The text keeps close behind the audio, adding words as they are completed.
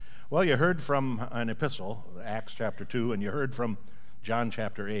Well, you heard from an epistle, Acts chapter 2, and you heard from John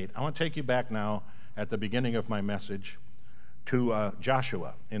chapter 8. I want to take you back now at the beginning of my message to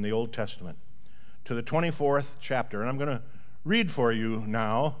Joshua in the Old Testament, to the 24th chapter. And I'm going to read for you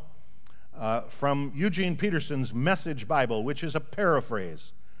now from Eugene Peterson's Message Bible, which is a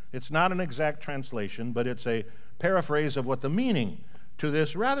paraphrase. It's not an exact translation, but it's a paraphrase of what the meaning to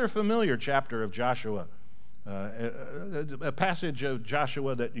this rather familiar chapter of Joshua, a passage of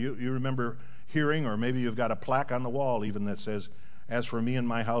Joshua that you remember hearing, or maybe you've got a plaque on the wall even that says, "As for me and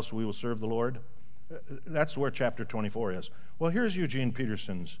my house, we will serve the Lord." That's where chapter 24 is. Well, here's Eugene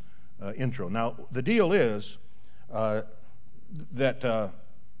Peterson's intro. Now, the deal is that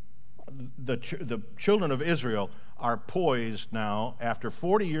the children of Israel are poised now, after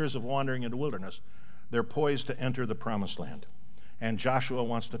 40 years of wandering in the wilderness, they're poised to enter the promised land. And Joshua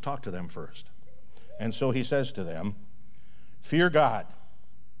wants to talk to them first. And so he says to them, "Fear God."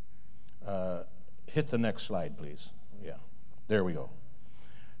 Hit the next slide, please. Yeah, there we go.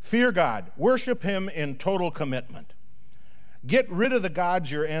 "Fear God. Worship him in total commitment. Get rid of the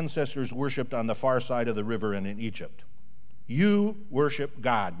gods your ancestors worshipped on the far side of the river and in Egypt. You worship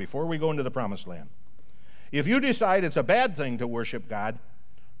God," before we go into the promised land. "If you decide it's a bad thing to worship God,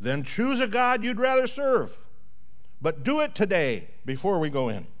 then choose a God you'd rather serve. But do it today before we go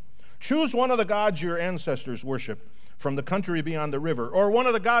in. Choose one of the gods your ancestors worshipped from the country beyond the river, or one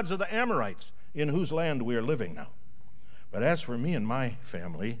of the gods of the Amorites in whose land we are living now. But as for me and my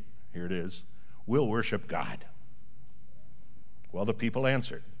family," here it is, "we'll worship God." Well, the people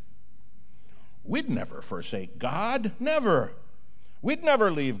answered, "We'd never forsake God, never. We'd never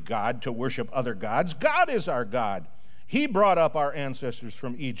leave God to worship other gods. God is our God. He brought up our ancestors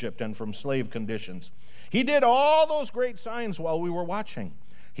from Egypt and from slave conditions. He did all those great signs while we were watching.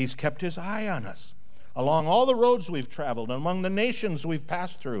 He's kept his eye on us along all the roads we've traveled and among the nations we've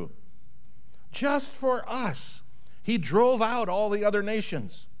passed through. Just for us, he drove out all the other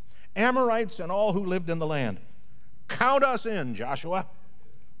nations, Amorites and all who lived in the land. Count us in, Joshua.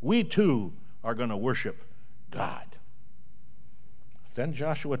 We too are going to worship God." Then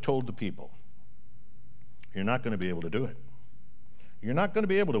Joshua told the people, "You're not going to be able to do it. You're not going to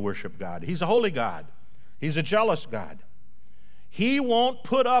be able to worship God. He's a holy God. He's a jealous God. He won't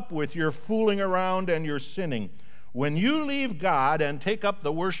put up with your fooling around and your sinning. When you leave God and take up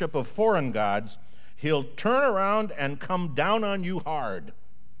the worship of foreign gods, he'll turn around and come down on you hard.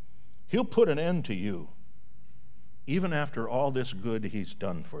 He'll put an end to you, even after all this good he's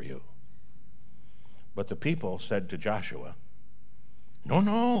done for you." But the people said to Joshua,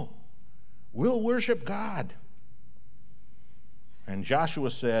 No, we'll worship God." And Joshua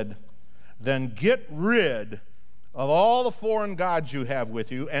said, "Then get rid of all the foreign gods you have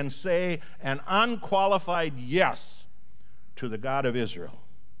with you and say an unqualified yes to the God of Israel."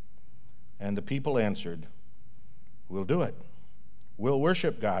 And the people answered, "We'll do it. We'll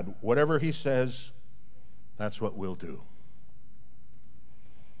worship God. Whatever he says, that's what we'll do."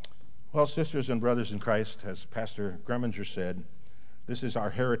 Well, sisters and brothers in Christ, as Pastor Greminger said, this is our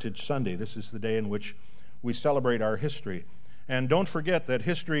Heritage Sunday. This is the day in which we celebrate our history. And don't forget that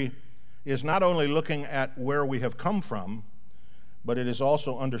history is not only looking at where we have come from, but it is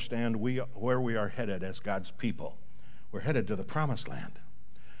also understand where we are headed as God's people. We're headed to the promised land.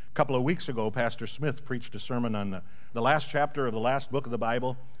 A couple of weeks ago, Pastor Smith preached a sermon on the last chapter of the last book of the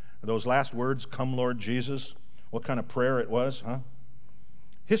Bible. Those last words, "Come, Lord Jesus." What kind of prayer it was, huh?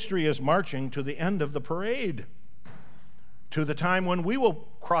 History is marching to the end of the parade, to the time when we will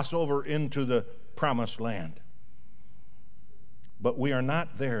cross over into the promised land. But we are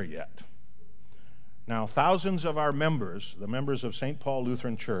not there yet. Now, thousands of our members, the members of St. Paul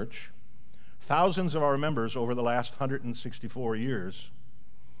Lutheran Church, thousands of our members over the last 164 years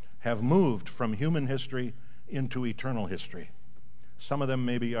have moved from human history into eternal history. Some of them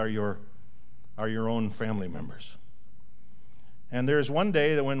maybe are your own family members. And there's one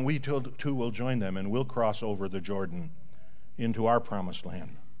day that when we too will join them and we'll cross over the Jordan into our promised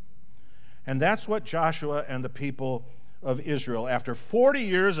land. And that's what Joshua and the people of Israel, after 40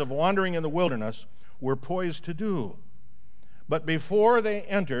 years of wandering in the wilderness, were poised to do. But before they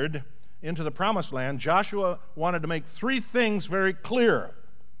entered into the promised land, Joshua wanted to make three things very clear.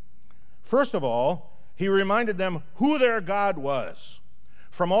 First of all, he reminded them who their God was.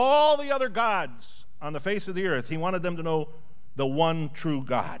 From all the other gods on the face of the earth, he wanted them to know the one true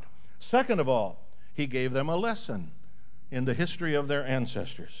God. Second of all, he gave them a lesson in the history of their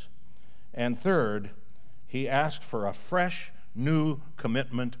ancestors. And third, he asked for a fresh, new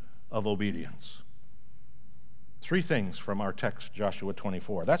commitment of obedience. Three things from our text, Joshua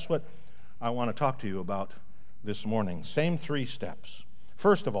 24. That's what I want to talk to you about this morning. Same three steps.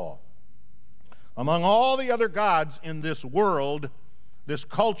 First of all, among all the other gods in this world, this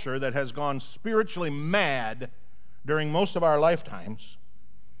culture that has gone spiritually mad during most of our lifetimes,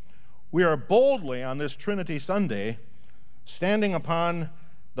 we are boldly on this Trinity Sunday standing upon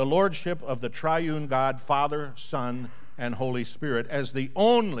the lordship of the triune God, Father, Son, and Holy Spirit as the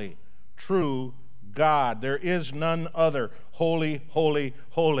only true God. There is none other. Holy, holy,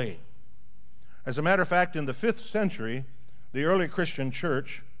 holy. As a matter of fact, in the 5th century, the early Christian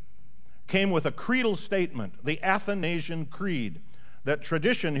church came with a creedal statement, the Athanasian Creed. That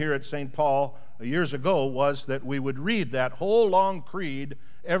tradition here at St. Paul years ago was that we would read that whole long creed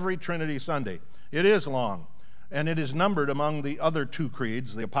every Trinity Sunday. It is long, and it is numbered among the other 2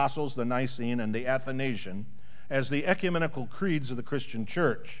 creeds, the Apostles', the Nicene, and the Athanasian, as the ecumenical creeds of the Christian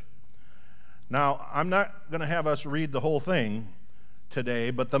church. Now, I'm not going to have us read the whole thing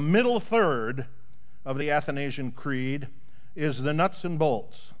today, but the middle third of the Athanasian Creed is the nuts and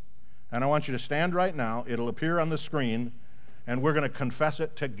bolts. And I want you to stand right now. It'll appear on the screen, and we're going to confess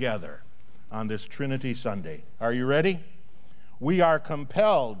it together on this Trinity Sunday. Are you ready? We are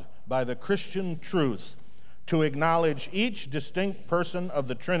compelled by the Christian truth to acknowledge each distinct person of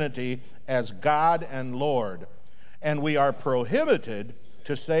the Trinity as God and Lord, and we are prohibited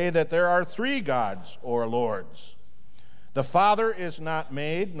to say that there are 3 gods or lords. The Father is not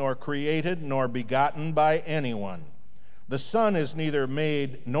made, nor created, nor begotten by anyone. The Son is neither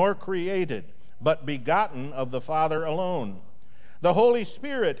made nor created, but begotten of the Father alone. The Holy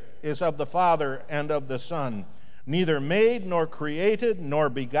Spirit is of the Father and of the Son, neither made nor created nor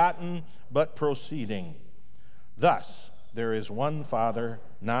begotten, but proceeding. Thus, there is one Father,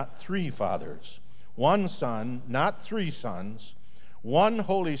 not 3 fathers, one Son, not 3 sons, one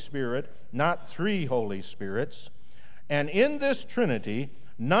Holy Spirit, not 3 Holy Spirits, and in this Trinity,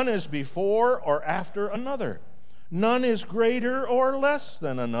 none is before or after another. None is greater or less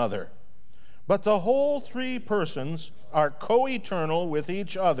than another. But the whole 3 persons are co-eternal with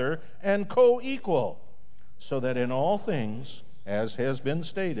each other and co-equal, so that in all things, as has been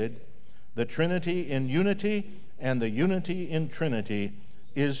stated, the Trinity in unity and the unity in Trinity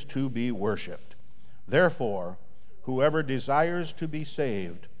is to be worshiped. Therefore, whoever desires to be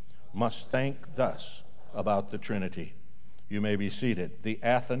saved must think thus about the Trinity. You may be seated. The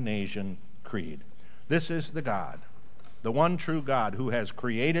Athanasian Creed. This is the God, the one true God who has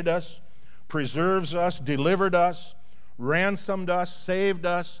created us, preserves us, delivered us, ransomed us, saved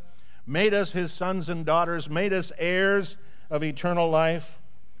us, made us his sons and daughters, made us heirs of eternal life.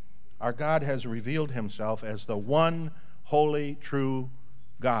 Our God has revealed himself as the one holy, true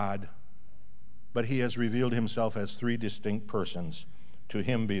God, but he has revealed himself as 3 distinct persons. To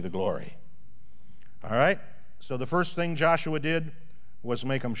him be the glory. All right? So the first thing Joshua did was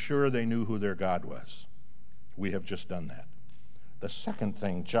make them sure they knew who their God was. We have just done that. The second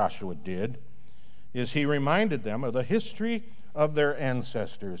thing Joshua did is he reminded them of the history of their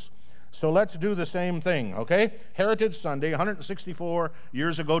ancestors. So let's do the same thing, okay? Heritage Sunday, 164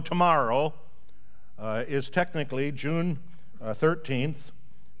 years ago tomorrow, is technically June 13th,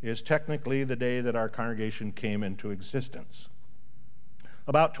 is technically the day that our congregation came into existence.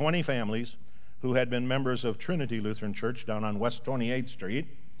 About 20 families who had been members of Trinity Lutheran Church down on West 28th Street.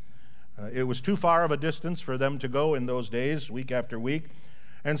 It was too far of a distance for them to go in those days, week after week,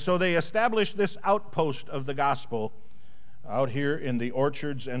 and so they established this outpost of the gospel out here in the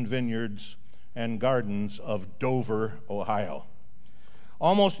orchards and vineyards and gardens of Dover, Ohio.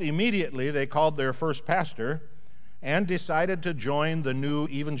 Almost immediately, they called their first pastor and decided to join the new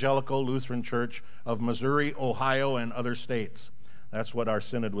Evangelical Lutheran Church of Missouri, Ohio, and other states. That's what our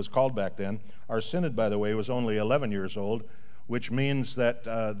synod was called back then. Our synod, by the way, was only 11 years old, which means that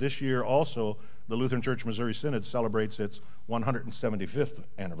this year also the Lutheran Church Missouri Synod celebrates its 175th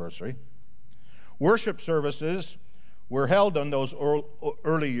anniversary. Worship services were held in those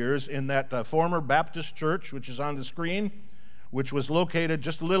early years in that former Baptist church, which is on the screen, which was located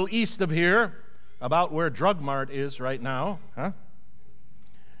just a little east of here, about where Drug Mart is right now.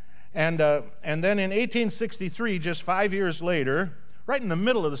 And then in 1863, just 5 years later, right in the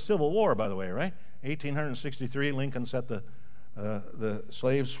middle of the Civil War, by the way, right? 1863, Lincoln set the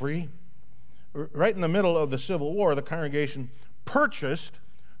slaves free. Right in the middle of the Civil War, the congregation purchased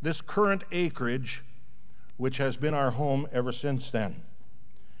this current acreage, which has been our home ever since then.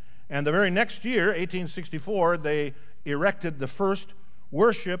 And the very next year, 1864, they erected the first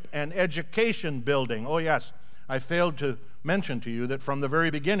worship and education building. Oh yes, I failed to mention to you that from the very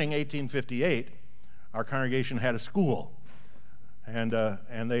beginning, 1858, our congregation had a school. And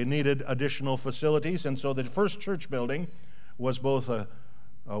they needed additional facilities, and so the first church building was both a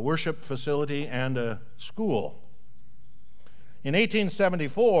worship facility and a school. In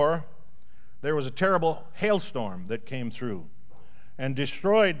 1874, there was a terrible hailstorm that came through and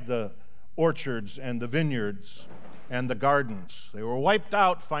destroyed the orchards and the vineyards and the gardens. They were wiped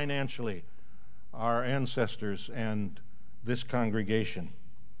out financially, our ancestors and this congregation.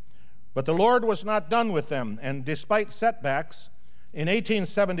 But the Lord was not done with them, and despite setbacks, in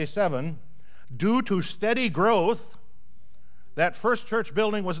 1877, due to steady growth, that first church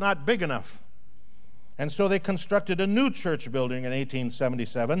building was not big enough. And so they constructed a new church building in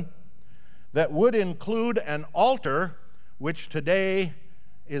 1877 that would include an altar, which today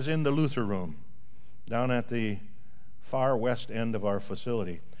is in the Luther Room, down at the far west end of our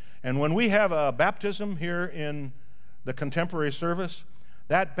facility. And when we have a baptism here in the contemporary service,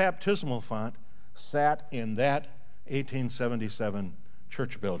 that baptismal font sat in that 1877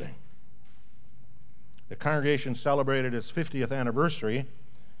 church building. The congregation celebrated its 50th anniversary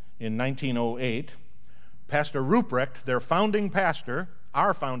in 1908. Pastor Ruprecht, their founding pastor,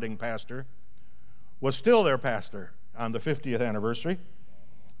 our founding pastor, was still their pastor on the 50th anniversary,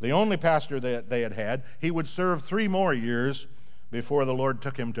 the only pastor that they had had. He would serve 3 more years before the Lord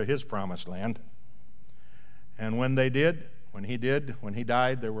took him to his promised land. And when he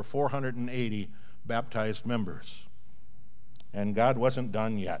died, there were 480 baptized members. And God wasn't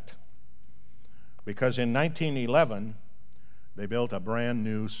done yet, because in 1911, they built a brand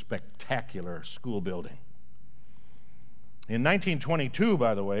new, spectacular school building. In 1922,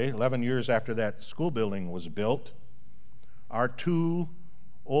 by the way, 11 years after that school building was built, our 2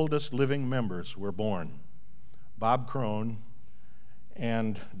 oldest living members were born, Bob Crone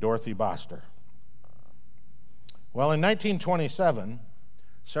and Dorothy Boster. Well, in 1927,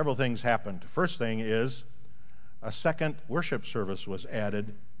 several things happened. First thing is a second worship service was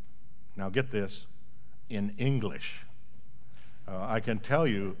added. Now get this, in English. I can tell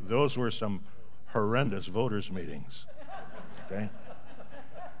you those were some horrendous voters' meetings. Okay?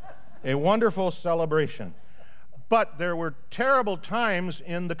 A wonderful celebration. But there were terrible times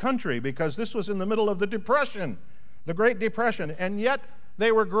in the country because this was in the middle of the Depression, the Great Depression, and yet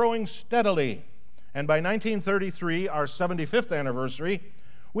they were growing steadily. And by 1933, our 75th anniversary,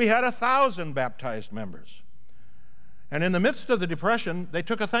 we had 1,000 baptized members. And in the midst of the Depression, they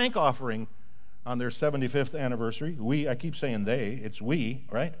took a thank offering on their 75th anniversary. I keep saying they, it's we,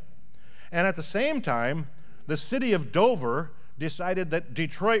 right? And at the same time, the city of Dover decided that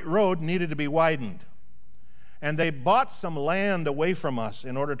Detroit Road needed to be widened. And they bought some land away from us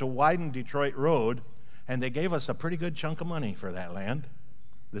in order to widen Detroit Road, and they gave us a pretty good chunk of money for that land,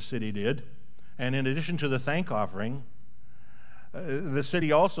 the city did. And in addition to the thank offering, the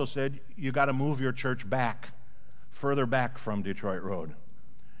city also said, you got to move your church back, further back from Detroit Road.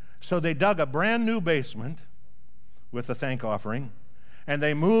 So they dug a brand new basement with the thank offering, and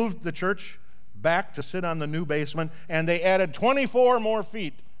they moved the church back to sit on the new basement, and they added 24 more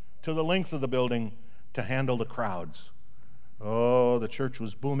feet to the length of the building to handle the crowds. Oh, the church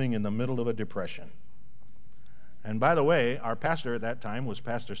was booming in the middle of a depression. And by the way, our pastor at that time was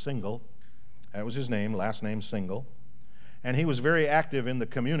Pastor Single. That was his name, last name Single. And he was very active in the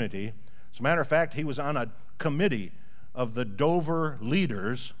community. As a matter of fact, he was on a committee of the Dover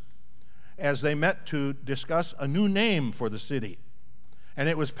leaders as they met to discuss a new name for the city. And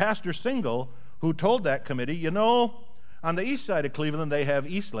it was Pastor Single who told that committee, you know, on the east side of Cleveland, they have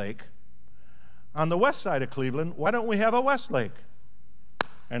Eastlake. On the west side of Cleveland, why don't we have a Westlake?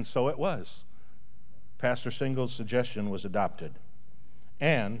 And so it was. Pastor Single's suggestion was adopted.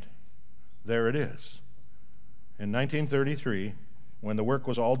 And there it is. In 1933, when the work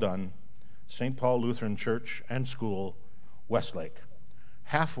was all done, St. Paul Lutheran Church and School, Westlake,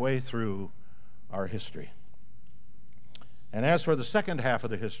 halfway through our history. And as for the second half of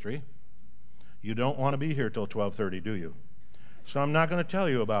the history, you don't want to be here till 12:30, do you? So I'm not going to tell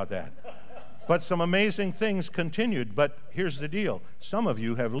you about that. But some amazing things continued. But here's the deal. Some of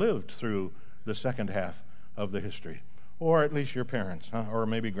you have lived through the second half of the history, or at least your parents, or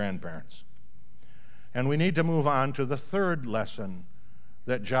maybe grandparents. And we need to move on to the third lesson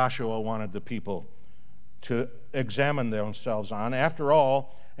that Joshua wanted the people to examine themselves on. After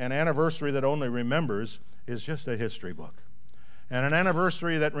all, an anniversary that only remembers is just a history book. And an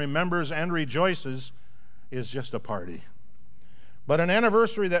anniversary that remembers and rejoices is just a party. But an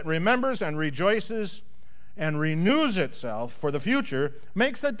anniversary that remembers and rejoices and renews itself for the future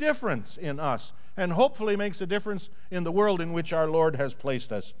makes a difference in us, and hopefully makes a difference in the world in which our Lord has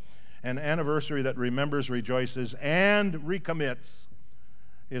placed us. An anniversary that remembers, rejoices, and recommits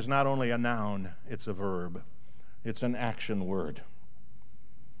is not only a noun, it's a verb. It's an action word.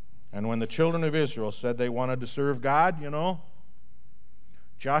 And when the children of Israel said they wanted to serve God,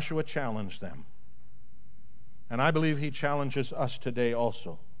 Joshua challenged them. And I believe he challenges us today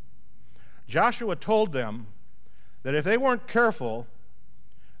also. Joshua told them that if they weren't careful,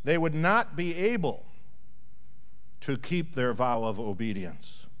 they would not be able to keep their vow of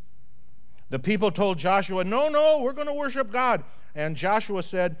obedience. The people told Joshua, no, we're going to worship God. And Joshua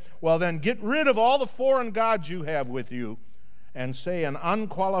said, well, then get rid of all the foreign gods you have with you and say an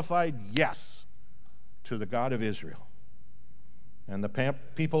unqualified yes to the God of Israel. And the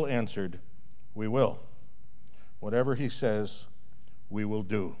people answered, we will. Whatever he says, we will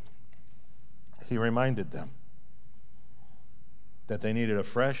do. He reminded them that they needed a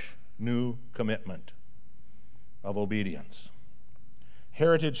fresh, new commitment of obedience.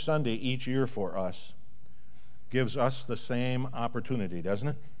 Heritage Sunday each year for us gives us the same opportunity, doesn't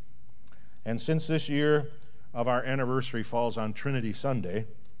it? And since this year of our anniversary falls on Trinity Sunday,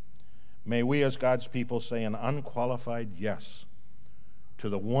 may we as God's people say an unqualified yes to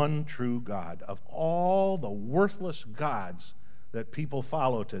the one true God of all the worthless gods that people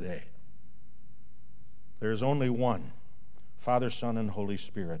follow today. There is only one, Father, Son, and Holy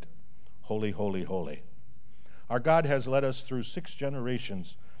Spirit. Holy, holy, holy. Our God has led us through 6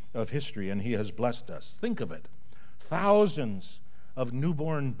 generations of history, and he has blessed us. Think of it. Thousands of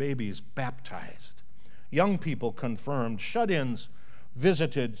newborn babies baptized, young people confirmed, shut-ins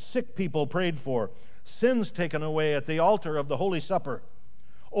visited, sick people prayed for, sins taken away at the altar of the Holy Supper.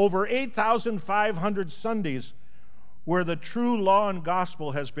 Over 8,500 Sundays where the true law and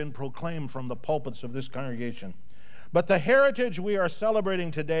gospel has been proclaimed from the pulpits of this congregation. But the heritage we are celebrating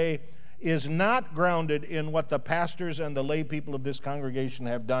today is not grounded in what the pastors and the lay people of this congregation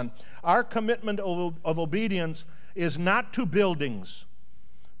have done. Our commitment of obedience is not to buildings,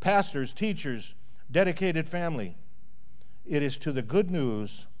 pastors, teachers, dedicated family. It is to the good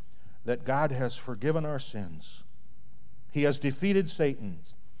news that God has forgiven our sins. He has defeated Satan.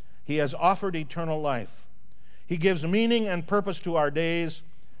 He has offered eternal life. He gives meaning and purpose to our days,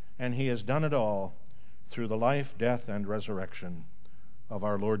 and he has done it all through the life, death, and resurrection of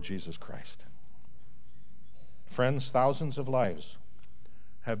our Lord Jesus Christ. Friends, thousands of lives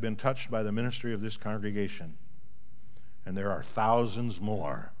have been touched by the ministry of this congregation, and there are thousands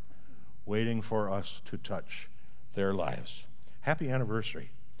more waiting for us to touch their lives. Happy anniversary,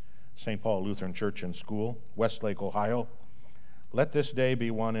 St. Paul Lutheran Church and School, Westlake, Ohio. Let this day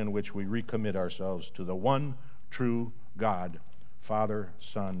be one in which we recommit ourselves to the one true God, Father,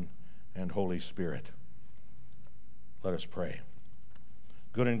 Son, and Holy Spirit. Let us pray.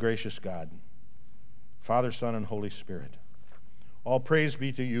 Good and gracious God, Father, Son, and Holy Spirit, all praise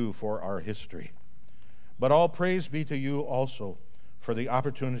be to you for our history, but all praise be to you also for the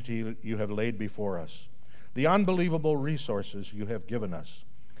opportunity you have laid before us, the unbelievable resources you have given us,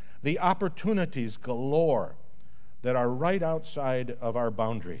 the opportunities galore that are right outside of our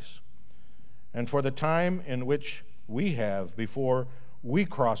boundaries, and for the time in which we have before we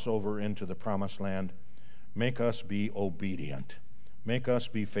cross over into the promised land. Make us be obedient. Make us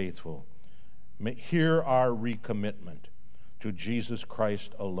be faithful. Hear our recommitment to Jesus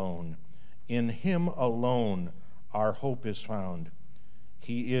Christ alone. In him alone our hope is found.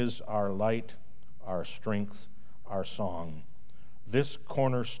 He is our light, our strength, our song. This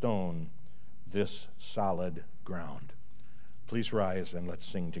cornerstone, this solid ground. Please rise and let's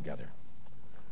sing together.